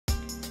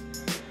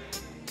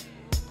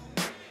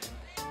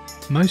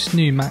Most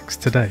new Macs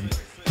today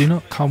do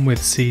not come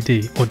with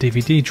CD or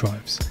DVD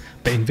drives,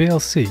 but in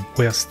VLC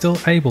we are still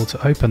able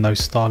to open those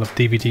style of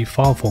DVD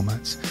file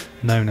formats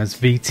known as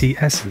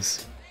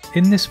VTSs.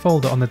 In this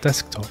folder on the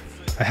desktop,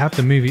 I have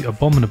the movie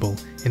Abominable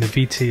in a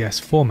VTS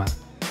format.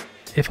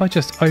 If I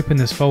just open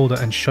this folder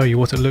and show you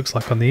what it looks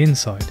like on the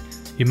inside,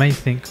 you may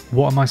think,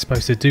 what am I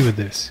supposed to do with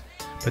this?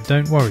 But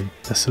don't worry,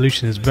 the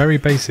solution is very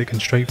basic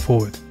and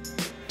straightforward.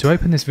 To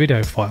open this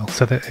video file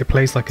so that it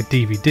plays like a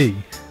DVD,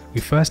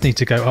 we first need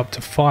to go up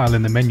to File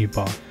in the menu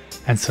bar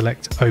and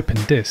select Open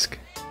Disk.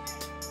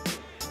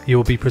 You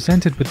will be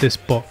presented with this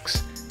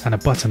box and a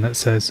button that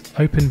says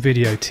Open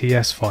Video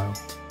TS File.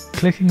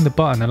 Clicking the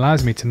button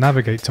allows me to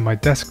navigate to my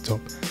desktop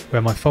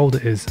where my folder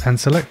is and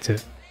select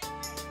it.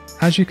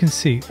 As you can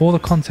see, all the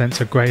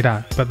contents are greyed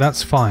out, but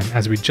that's fine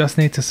as we just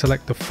need to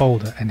select the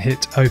folder and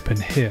hit Open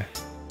here.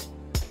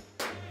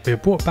 We are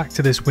brought back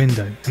to this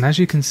window, and as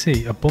you can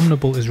see,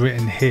 Abominable is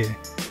written here,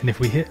 and if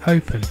we hit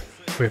Open,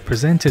 we are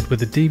presented with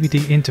the DVD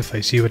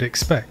interface you would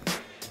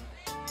expect.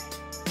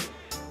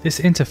 This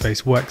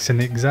interface works in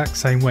the exact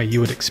same way you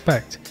would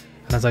expect,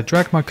 and as I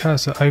drag my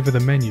cursor over the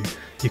menu,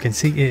 you can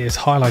see it is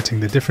highlighting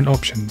the different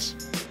options.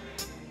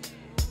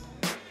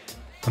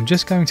 I'm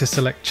just going to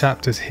select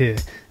chapters here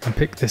and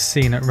pick this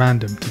scene at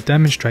random to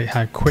demonstrate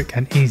how quick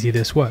and easy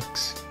this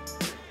works.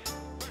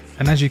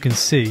 And as you can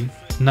see,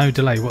 no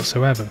delay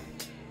whatsoever.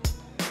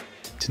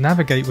 To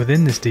navigate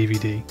within this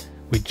DVD,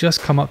 we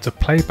just come up to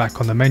Playback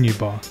on the menu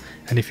bar,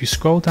 and if you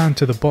scroll down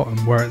to the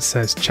bottom where it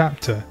says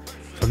Chapter,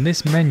 from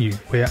this menu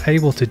we are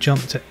able to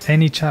jump to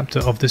any chapter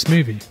of this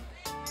movie.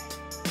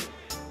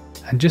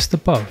 And just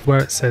above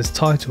where it says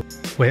Title,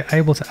 we are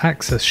able to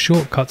access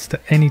shortcuts to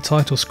any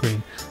title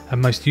screen,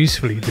 and most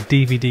usefully the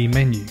DVD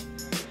menu.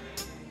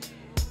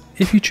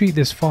 If you treat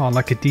this file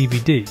like a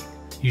DVD,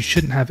 you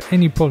shouldn't have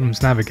any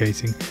problems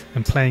navigating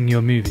and playing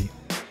your movie.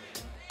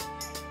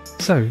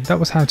 So that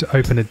was how to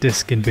open a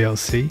disc in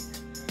VLC.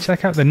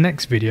 Check out the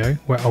next video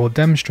where I will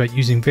demonstrate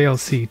using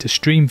VLC to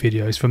stream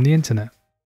videos from the internet.